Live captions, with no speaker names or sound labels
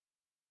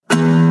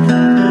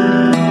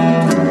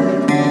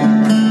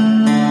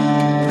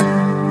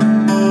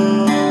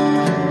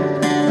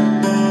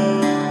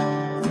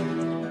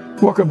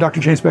Welcome, Dr.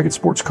 James Beckett,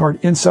 Sports Card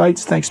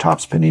Insights. Thanks,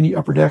 Topps, Panini,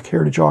 Upper Deck,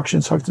 Heritage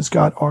Auctions, Huggins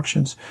Scott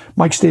Auctions,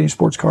 Mike Stadium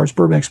Sports Cards,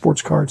 Burbank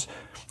Sports Cards,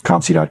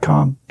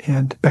 ComC.com,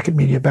 and Beckett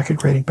Media, Beckett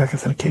Grading, Beckett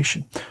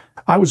Authentication.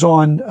 I was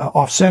on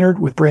Off-Centered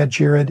with Brad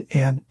Jared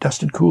and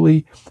Dustin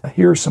Cooley.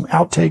 Here are some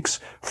outtakes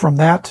from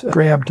that.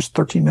 Grabbed just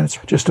 13 minutes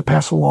just to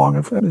pass along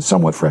of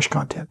somewhat fresh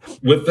content.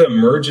 With the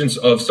emergence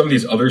of some of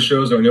these other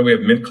shows, I know we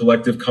have Mint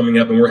Collective coming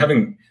up, and we're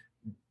having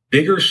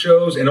bigger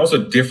shows and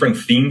also different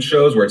themed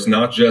shows where it's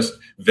not just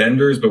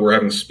vendors, but we're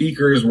having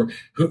speakers.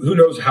 Who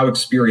knows how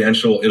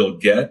experiential it'll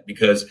get,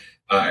 because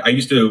I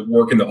used to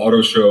work in the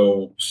auto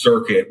show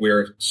circuit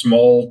where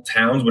small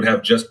towns would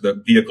have just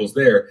the vehicles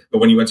there. But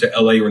when you went to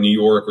LA or New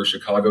York or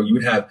Chicago, you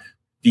would have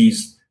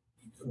these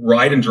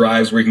ride and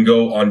drives where you can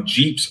go on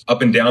Jeeps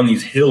up and down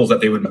these hills that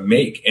they would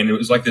make. And it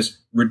was like this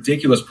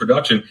ridiculous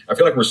production. I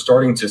feel like we're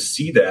starting to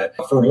see that.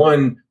 For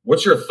one,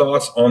 what's your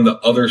thoughts on the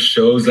other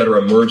shows that are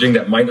emerging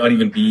that might not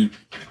even be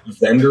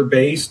vendor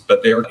based,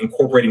 but they're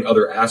incorporating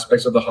other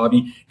aspects of the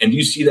hobby? And do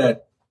you see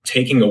that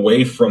taking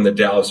away from the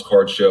Dallas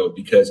Card Show?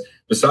 Because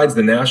besides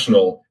the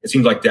National, it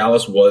seems like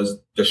Dallas was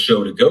the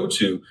show to go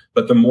to,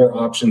 but the more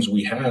options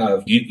we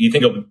have, do you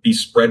think it'll be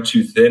spread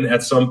too thin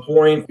at some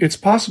point? It's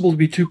possible to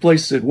be two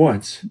places at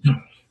once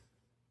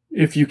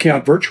if you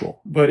count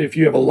virtual. But if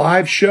you have a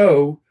live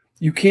show,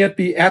 you can't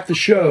be at the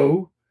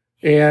show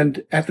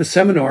and at the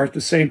seminar at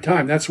the same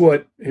time. That's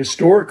what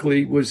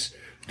historically was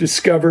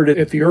discovered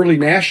at the early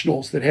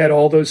nationals that had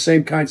all those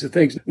same kinds of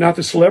things. Not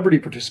the celebrity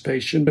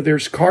participation, but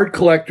there's card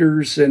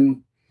collectors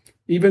and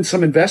even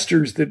some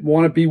investors that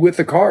want to be with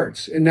the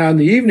cards. And now in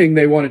the evening,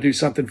 they want to do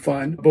something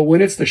fun. But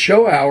when it's the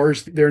show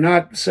hours, they're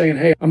not saying,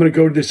 hey, I'm going to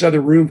go to this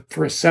other room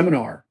for a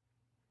seminar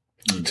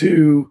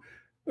to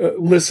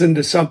listen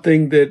to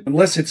something that,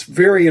 unless it's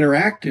very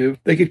interactive,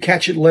 they could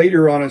catch it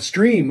later on a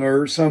stream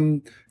or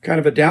some kind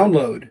of a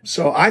download.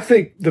 So I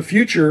think the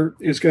future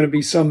is going to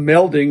be some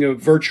melding of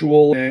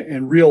virtual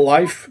and real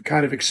life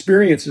kind of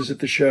experiences at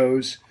the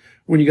shows.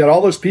 When you got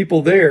all those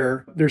people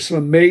there, there's some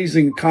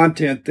amazing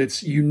content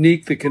that's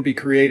unique that can be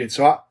created.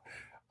 So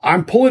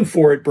I'm pulling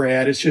for it,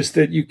 Brad. It's just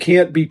that you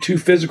can't be two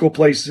physical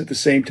places at the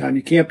same time.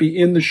 You can't be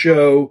in the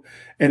show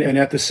and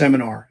at the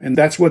seminar. And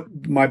that's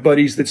what my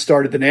buddies that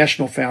started the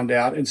National found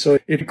out. And so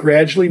it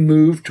gradually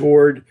moved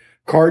toward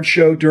card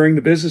show during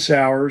the business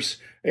hours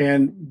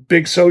and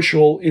big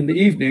social in the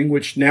evening,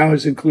 which now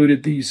has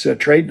included these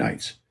trade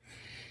nights.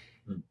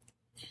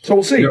 So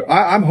we'll see.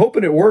 I'm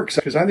hoping it works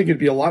because I think it'd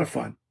be a lot of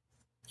fun.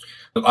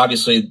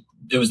 Obviously,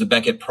 there was the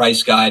Beckett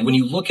Price Guide. When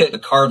you look at the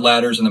card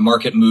ladders and the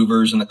market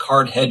movers and the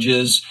card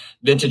hedges,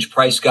 vintage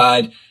price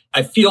guide,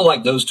 I feel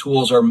like those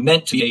tools are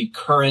meant to be a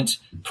current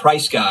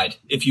price guide,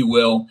 if you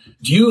will.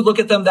 Do you look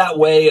at them that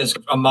way as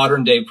a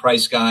modern day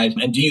price guide?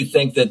 And do you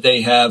think that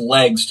they have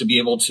legs to be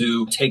able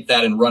to take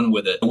that and run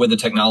with it, with the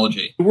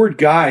technology? The word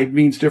guide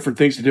means different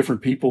things to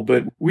different people,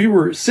 but we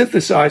were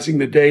synthesizing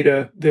the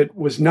data that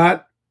was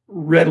not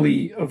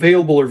readily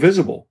available or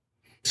visible.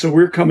 So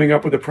we're coming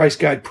up with a price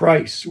guide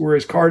price,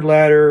 whereas Card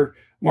Ladder,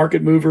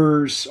 Market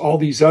Movers, all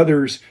these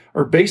others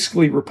are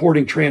basically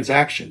reporting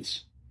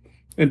transactions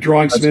and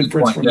drawing some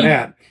inference from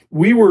that.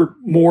 We were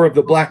more of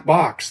the black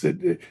box,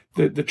 that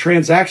the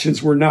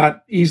transactions were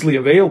not easily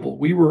available.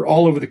 We were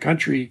all over the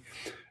country.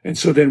 And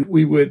so then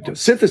we would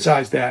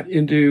synthesize that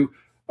into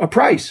a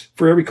price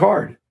for every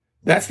card.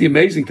 That's the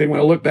amazing thing. When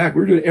I look back, we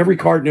were doing every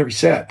card in every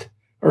set.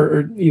 Or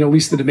at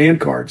least the demand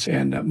cards.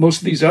 And most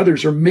of these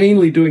others are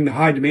mainly doing the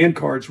high demand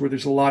cards where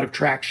there's a lot of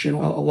traction,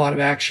 a lot of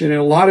action, and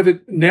a lot of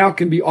it now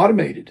can be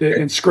automated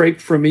and scraped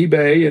from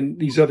eBay and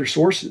these other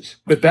sources.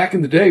 But back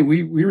in the day,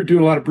 we were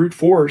doing a lot of brute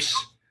force,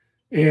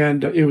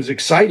 and it was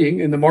exciting,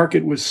 and the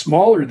market was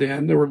smaller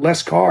then. There were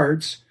less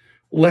cards,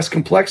 less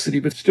complexity,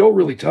 but still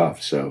really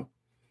tough. So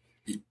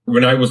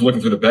when I was looking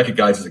through the Beckett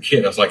guides as a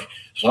kid, I was like,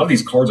 a lot of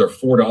these cards are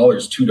 $4,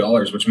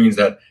 $2, which means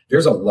that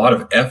there's a lot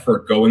of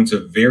effort going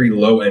to very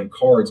low end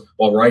cards.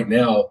 While right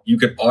now you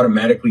could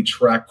automatically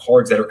track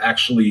cards that are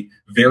actually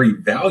very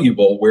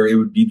valuable where it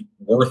would be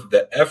worth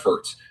the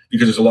effort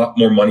because there's a lot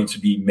more money to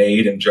be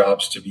made and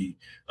jobs to be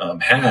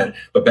had.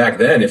 But back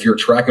then, if you're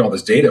tracking all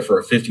this data for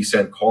a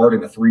 50-cent card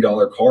and a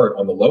 $3 card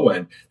on the low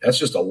end, that's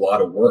just a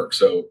lot of work.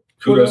 So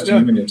kudos to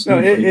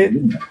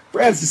you.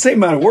 Brad, it's the same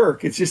amount of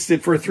work. It's just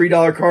that for a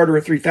 $3 card or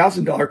a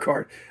 $3,000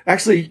 card.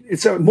 Actually,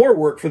 it's more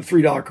work for the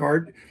 $3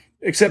 card,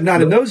 except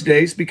not in those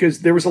days because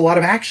there was a lot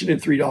of action in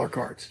 $3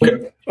 cards.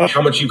 Okay.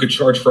 How much you could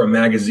charge for a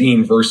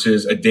magazine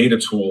versus a data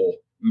tool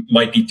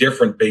might be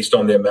different based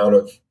on the amount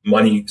of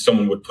money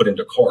someone would put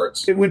into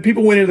cards. When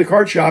people went into the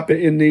card shop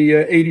in the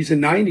 80s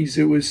and 90s,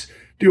 it was,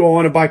 do I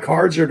want to buy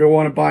cards or do I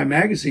want to buy a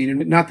magazine?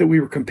 And not that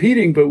we were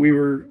competing, but we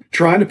were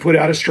trying to put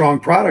out a strong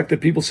product that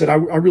people said, I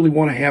really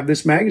want to have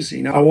this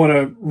magazine. I want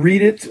to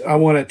read it. I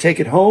want to take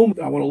it home.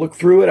 I want to look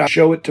through it. I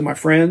show it to my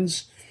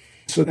friends.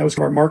 So that was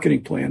our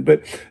marketing plan.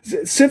 But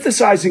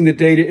synthesizing the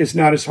data is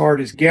not as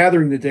hard as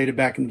gathering the data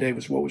back in the day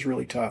was what was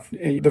really tough.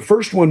 And the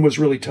first one was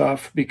really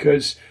tough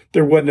because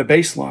there wasn't a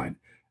baseline.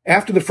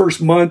 after the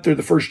first month or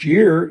the first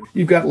year,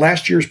 you've got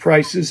last year's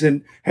prices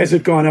and has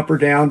it gone up or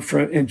down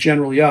and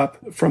generally up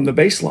from the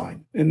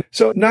baseline. And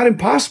so not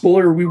impossible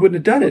or we wouldn't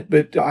have done it,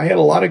 but I had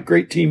a lot of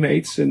great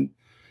teammates and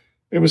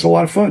it was a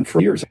lot of fun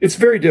for years. It's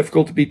very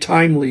difficult to be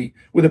timely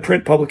with a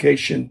print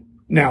publication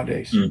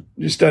nowadays. It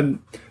just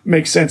doesn't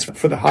make sense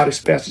for the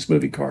hottest, fastest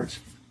moving cards.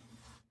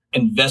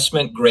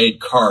 Investment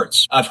grade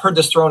cards. I've heard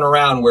this thrown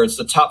around where it's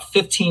the top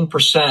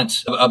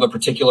 15% of a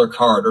particular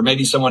card, or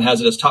maybe someone has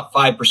it as top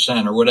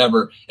 5% or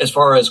whatever, as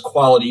far as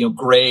quality,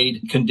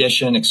 grade,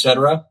 condition,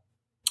 etc.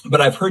 But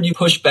I've heard you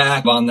push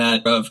back on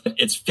that of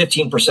it's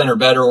 15% or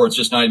better, or it's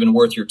just not even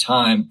worth your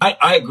time.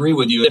 I agree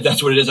with you if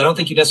that's what it is. I don't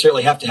think you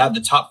necessarily have to have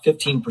the top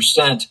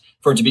 15%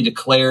 for it to be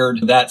declared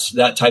that's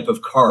that type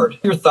of card.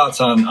 Your thoughts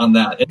on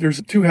that?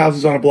 There's two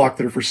houses on a block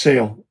that are for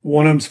sale.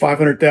 One of them's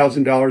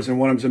 $500,000 and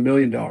one of them's $1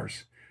 million.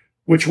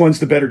 Which one's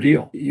the better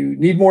deal? You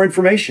need more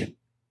information.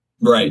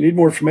 Right. You need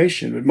more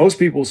information. But most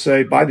people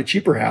say buy the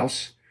cheaper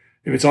house.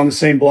 If it's on the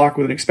same block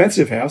with an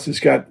expensive house, it's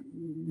got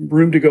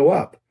room to go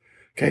up.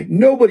 Okay.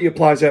 Nobody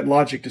applies that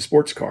logic to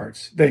sports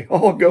cards. They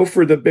all go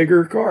for the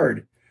bigger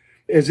card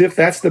as if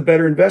that's the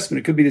better investment.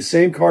 It could be the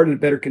same card in a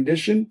better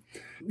condition.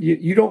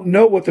 You don't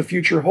know what the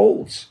future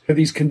holds. Are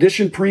these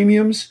condition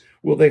premiums,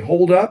 will they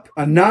hold up?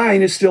 A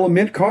 9 is still a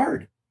mint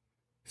card.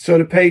 So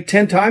to pay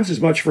 10 times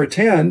as much for a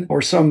 10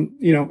 or some,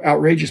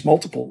 outrageous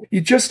multiple, you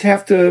just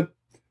have to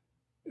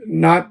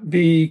not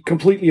be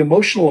completely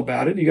emotional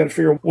about it. You got to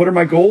figure out, what are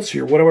my goals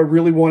here? What do I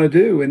really want to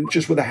do? And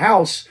just with a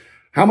house,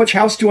 how much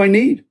house do I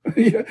need?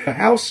 A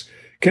house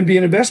can be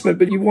an investment,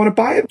 but you want to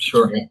buy it.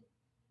 Sure.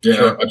 Yeah,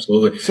 sure.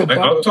 Absolutely. So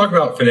I'll talk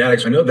about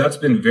Fanatics. I know that's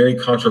been very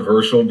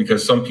controversial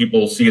because some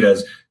people see it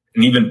as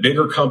an even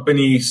bigger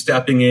company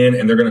stepping in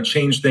and they're going to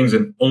change things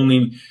and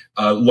only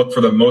look for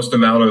the most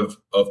amount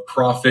of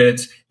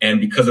profit.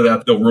 And because of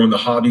that, they'll ruin the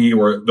hobby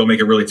or they'll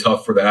make it really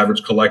tough for the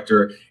average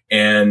collector.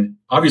 And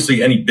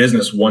obviously any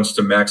business wants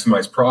to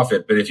maximize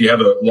profit. But if you have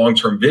a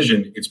long-term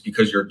vision, it's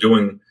because you're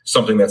doing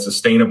something that's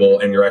sustainable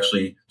and you're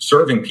actually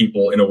serving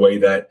people in a way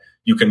that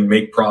you can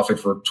make profit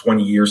for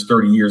 20 years,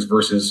 30 years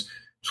versus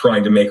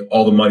trying to make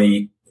all the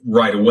money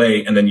right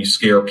away, and then you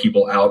scare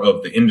people out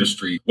of the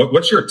industry.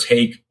 What's your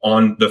take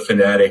on the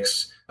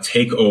Fanatics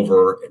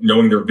takeover,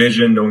 knowing their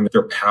vision, knowing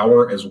their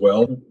power as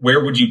well?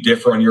 Where would you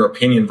differ on your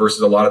opinion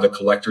versus a lot of the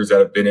collectors that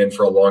have been in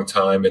for a long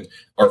time and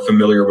are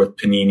familiar with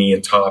Panini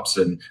and Topps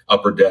and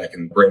Upper Deck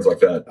and brands like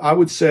that? I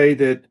would say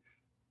that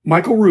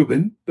Michael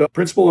Rubin, the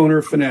principal owner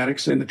of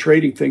Fanatics and the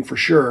trading thing for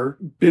sure,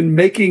 been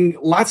making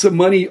lots of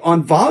money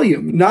on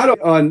volume,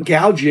 not on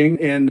gouging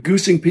and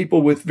goosing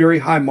people with very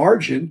high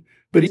margin,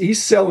 but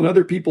he's selling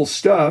other people's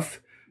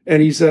stuff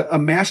and he's a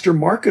master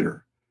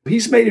marketer.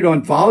 He's made it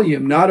on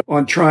volume, not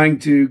on trying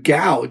to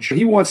gouge.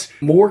 He wants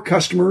more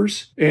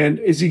customers. And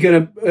is he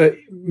going to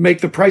make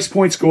the price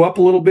points go up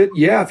a little bit?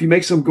 Yeah, if he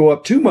makes them go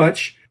up too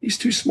much, he's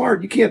too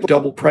smart. You can't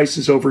double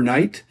prices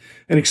overnight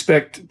and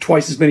expect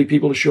twice as many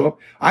people to show up.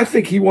 I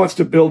think he wants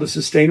to build a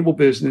sustainable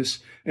business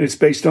and it's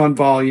based on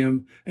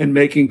volume and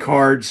making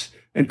cards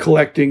and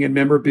collecting and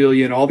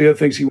memorabilia and all the other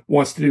things he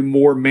wants to do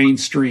more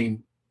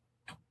mainstream.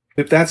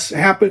 If that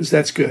happens,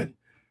 that's good.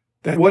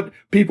 That what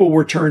people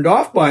were turned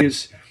off by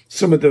is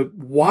some of the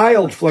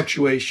wild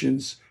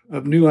fluctuations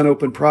of new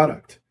unopened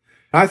product.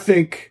 I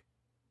think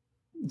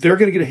they're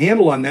going to get a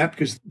handle on that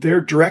because they're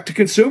direct to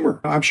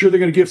consumer. I'm sure they're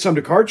going to give some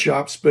to card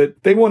shops,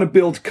 but they want to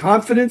build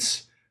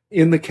confidence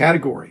in the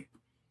category.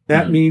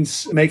 That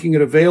means making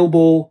it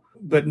available,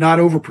 but not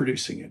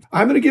overproducing it.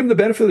 I'm going to give them the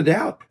benefit of the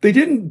doubt. They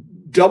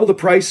didn't double the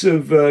price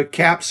of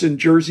caps and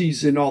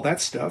jerseys and all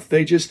that stuff.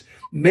 They just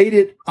made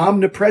it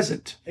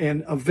omnipresent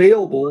and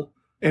available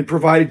and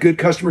provided good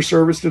customer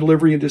service,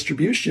 delivery, and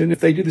distribution.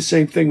 If they do the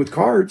same thing with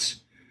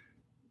cards,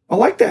 I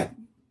like that.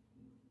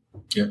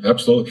 Yeah,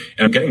 absolutely.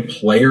 And getting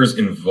players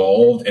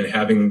involved and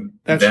having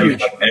them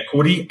have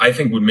equity, I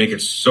think would make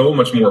it so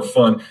much more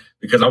fun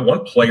because I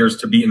want players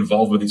to be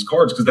involved with these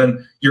cards because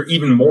then you're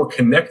even more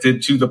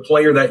connected to the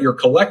player that you're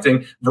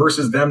collecting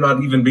versus them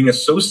not even being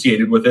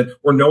associated with it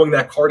or knowing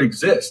that card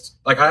exists.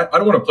 Like, I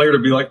don't want a player to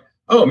be like,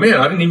 oh man,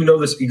 I didn't even know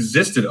this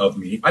existed of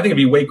me. I think it'd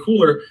be way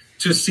cooler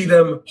to see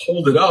them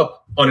hold it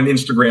up on an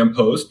Instagram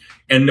post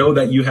and know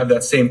that you have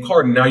that same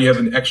card. And now you have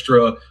an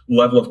extra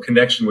level of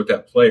connection with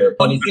that player.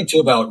 When you think too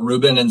about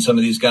Rubin and some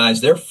of these guys,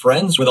 they're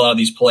friends with a lot of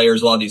these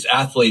players, a lot of these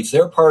athletes.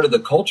 They're part of the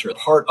culture,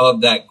 part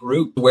of that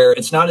group where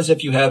it's not as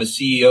if you have a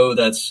CEO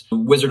that's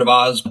Wizard of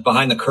Oz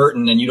behind the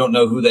curtain and you don't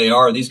know who they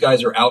are. These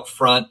guys are out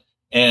front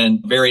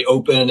and very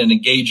open and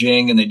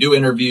engaging, and they do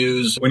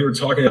interviews. When you were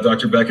talking to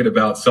Dr. Beckett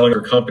about selling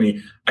your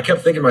company, I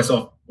kept thinking to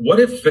myself, what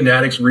if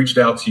Fanatics reached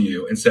out to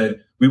you and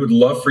said, we would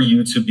love for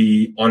you to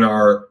be on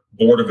our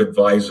board of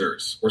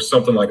advisors or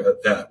something like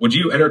that? Would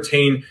you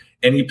entertain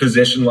any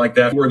position like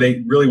that where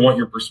they really want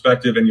your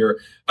perspective and your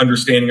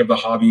understanding of the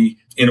hobby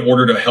in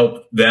order to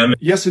help them?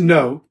 Yes and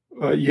no.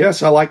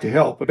 Yes, I like to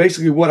help. But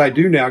basically what I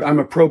do now, I'm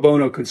a pro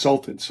bono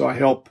consultant. So I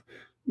help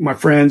my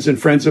friends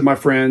and friends of my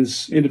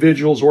friends,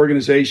 individuals,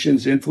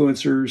 organizations,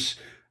 influencers,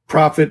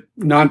 profit,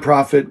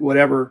 nonprofit,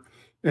 whatever,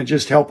 and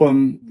just help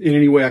them in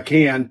any way I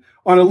can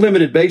on a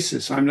limited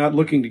basis. I'm not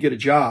looking to get a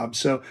job.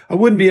 So I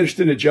wouldn't be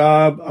interested in a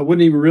job. I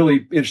wouldn't even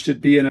really interested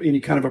in being any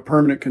kind of a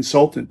permanent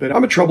consultant, but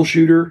I'm a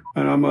troubleshooter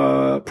and I'm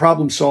a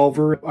problem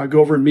solver. I go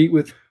over and meet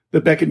with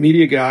the Beckett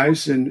Media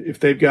guys. And if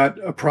they've got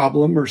a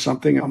problem or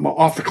something, I'm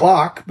off the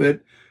clock,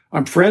 but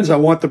I'm friends. I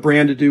want the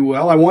brand to do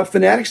well. I want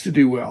Fanatics to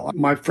do well.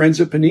 My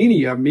friends at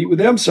Panini, I meet with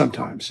them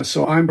sometimes.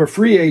 So I'm a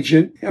free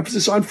agent,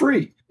 emphasis on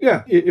free.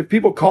 Yeah. If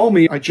people call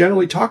me, I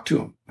generally talk to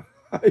them.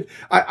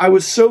 I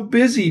was so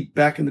busy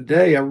back in the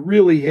day. I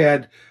really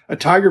had a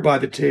tiger by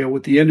the tail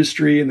with the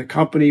industry and the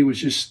company was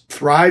just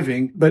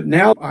thriving. But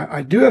now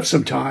I do have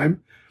some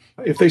time.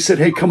 If they said,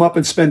 hey, come up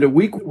and spend a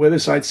week with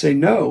us, I'd say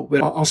no,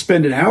 but I'll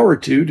spend an hour or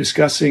two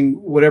discussing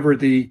whatever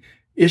the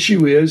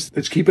issue is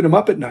that's keeping them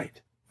up at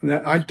night. And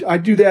I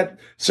do that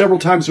several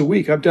times a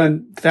week. I've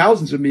done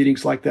thousands of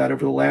meetings like that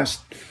over the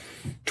last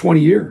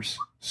 20 years.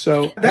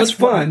 So that's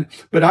fun,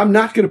 but I'm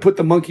not going to put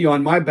the monkey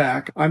on my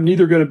back. I'm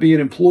neither going to be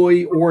an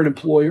employee or an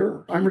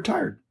employer. I'm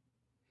retired.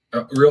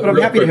 But I'm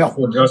happy to help.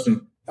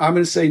 Justin. I'm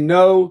going to say,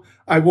 no,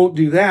 I won't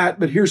do that.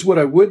 But here's what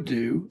I would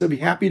do. I'd be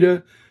happy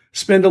to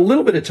spend a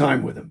little bit of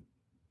time with them.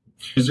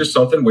 Is there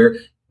something where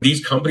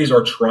these companies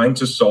are trying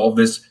to solve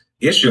this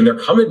issue and they're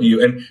coming to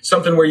you and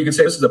something where you can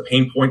say this is a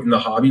pain point in the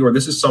hobby, or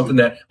this is something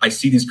that I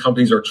see these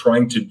companies are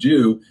trying to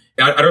do?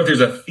 I don't know if there's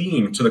a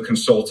theme to the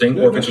consulting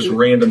or if it's just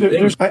random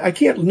things. I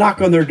can't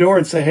knock on their door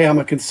and say, hey, I'm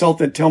a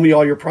consultant. Tell me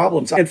all your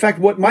problems. In fact,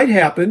 what might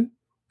happen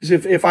is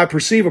if I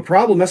perceive a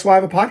problem, that's why I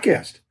have a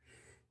podcast.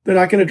 Then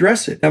I can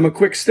address it. I'm a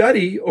quick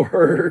study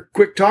or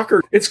quick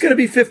talker. It's going to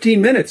be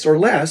 15 minutes or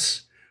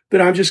less.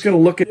 Then I'm just going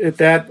to look at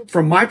that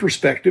from my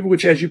perspective,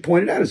 which, as you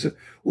pointed out, is a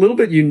little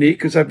bit unique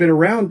because I've been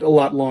around a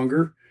lot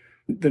longer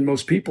than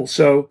most people.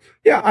 So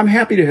yeah, I'm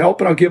happy to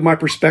help and I'll give my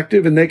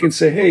perspective and they can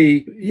say,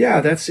 hey, yeah,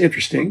 that's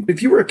interesting.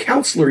 If you were a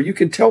counselor, you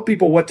can tell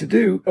people what to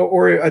do,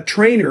 or a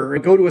trainer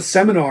and go to a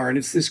seminar and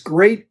it's this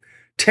great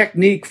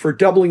technique for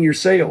doubling your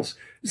sales.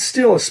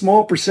 Still a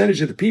small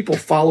percentage of the people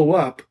follow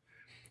up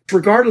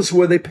regardless of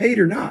whether they paid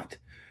or not.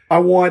 I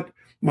want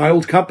my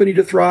old company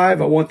to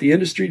thrive. I want the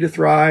industry to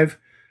thrive.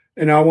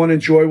 And I want to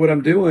enjoy what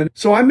I'm doing.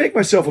 So I make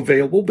myself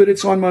available, but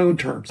it's on my own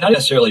terms. Not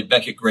necessarily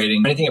Beckett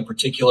grading. Anything in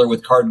particular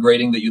with card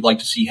grading that you'd like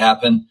to see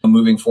happen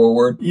moving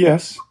forward?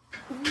 Yes.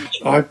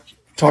 I've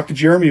talked to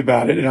Jeremy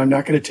about it, and I'm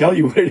not going to tell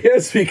you what it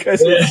is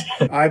because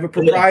I have a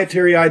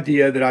proprietary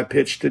idea that I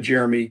pitched to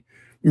Jeremy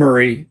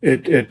Murray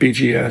at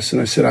BGS.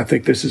 And I said, I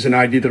think this is an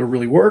idea that'll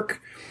really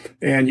work,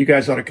 and you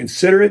guys ought to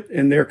consider it,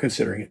 and they're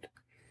considering it.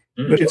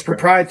 But it's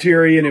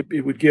proprietary, and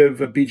it would give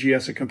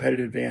BGS a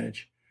competitive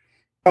advantage.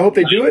 I hope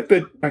they do it,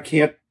 but I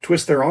can't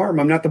twist their arm.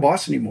 I'm not the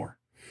boss anymore.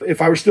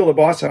 If I were still the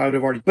boss, I would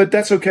have already, but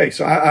that's okay.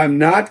 So I'm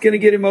not going to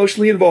get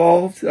emotionally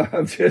involved.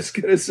 I'm just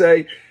going to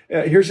say,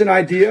 here's an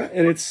idea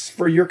and it's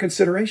for your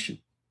consideration.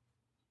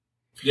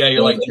 Yeah,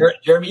 you're like,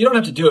 Jeremy, you don't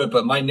have to do it,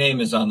 but my name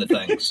is on the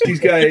things. He's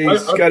got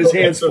his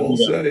hands full,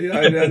 so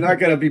I'm not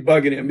going to be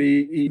bugging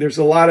him. There's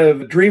a lot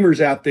of dreamers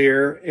out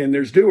there and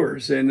there's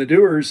doers, and the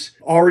doers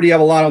already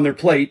have a lot on their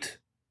plate.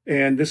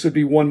 And this would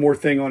be one more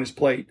thing on his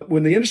plate.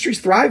 When the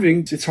industry's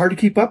thriving, it's hard to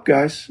keep up,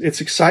 guys.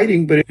 It's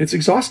exciting, but it's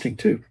exhausting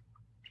too.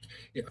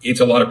 It's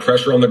a lot of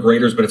pressure on the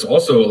graders, but it's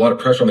also a lot of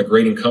pressure on the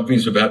grading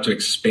companies who have to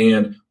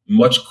expand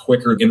much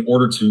quicker in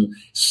order to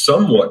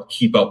somewhat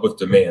keep up with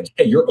demand.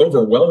 Hey, you're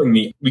overwhelming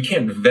me. We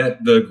can't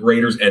vet the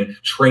graders and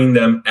train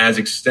them as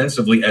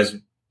extensively as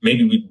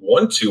maybe we'd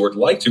want to or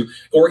like to,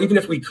 or even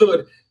if we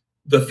could,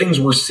 the things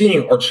we're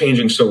seeing are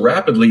changing so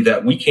rapidly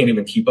that we can't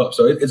even keep up.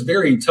 So it's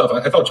very tough.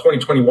 I thought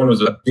 2021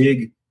 was a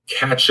big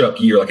catch-up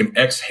year, like an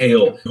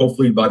exhale.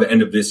 Hopefully by the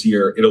end of this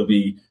year, it'll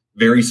be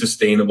very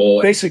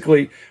sustainable.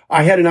 Basically,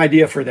 I had an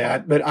idea for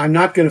that, but I'm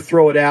not going to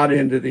throw it out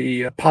into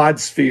the pod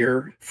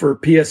sphere for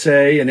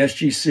PSA and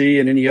SGC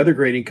and any other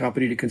grading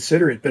company to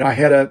consider it. But I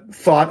had a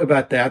thought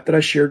about that I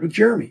shared with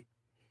Jeremy,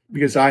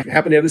 because I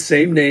happen to have the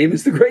same name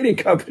as the grading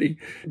company,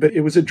 but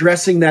it was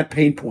addressing that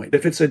pain point.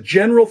 If it's a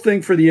general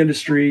thing for the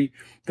industry,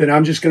 then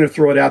I'm just going to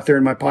throw it out there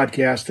in my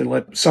podcast and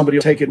let somebody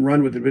take it and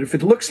run with it. But if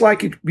it looks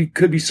like it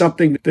could be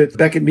something that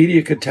Beckett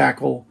Media could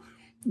tackle,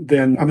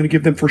 then I'm going to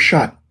give them first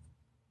shot.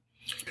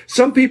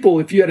 Some people,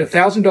 if you had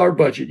 $1,000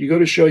 budget, you go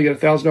to a show, you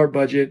got $1,000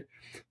 budget,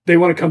 they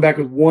want to come back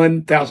with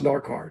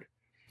 $1,000 card.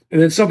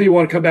 And then some people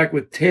want to come back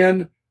with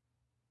 10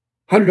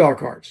 $100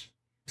 cards.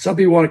 Some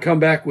people want to come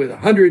back with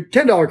 100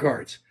 $10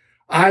 cards.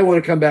 I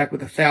want to come back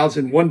with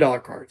 1,000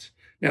 $1 cards.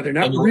 Now they're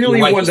not really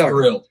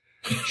 $1.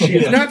 She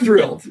is not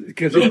thrilled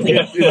because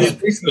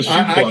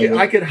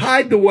I could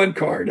hide the 1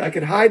 card. I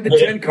could hide the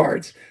 10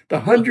 cards. The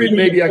 100,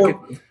 maybe I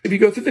could. If you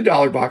go through the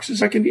dollar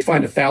boxes, I can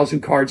find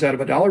 1,000 cards out of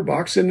a dollar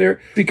box in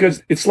there,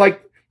 because it's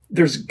like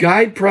there's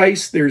guide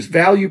price, there's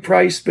value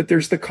price, but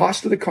there's the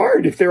cost of the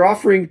card. If they're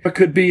offering, it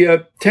could be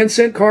a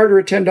 10-cent card or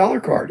a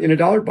 $10 card in a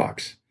dollar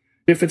box.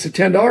 If it's a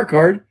 $10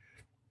 card,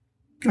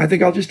 I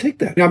think I'll just take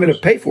that. I'm going to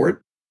pay for it.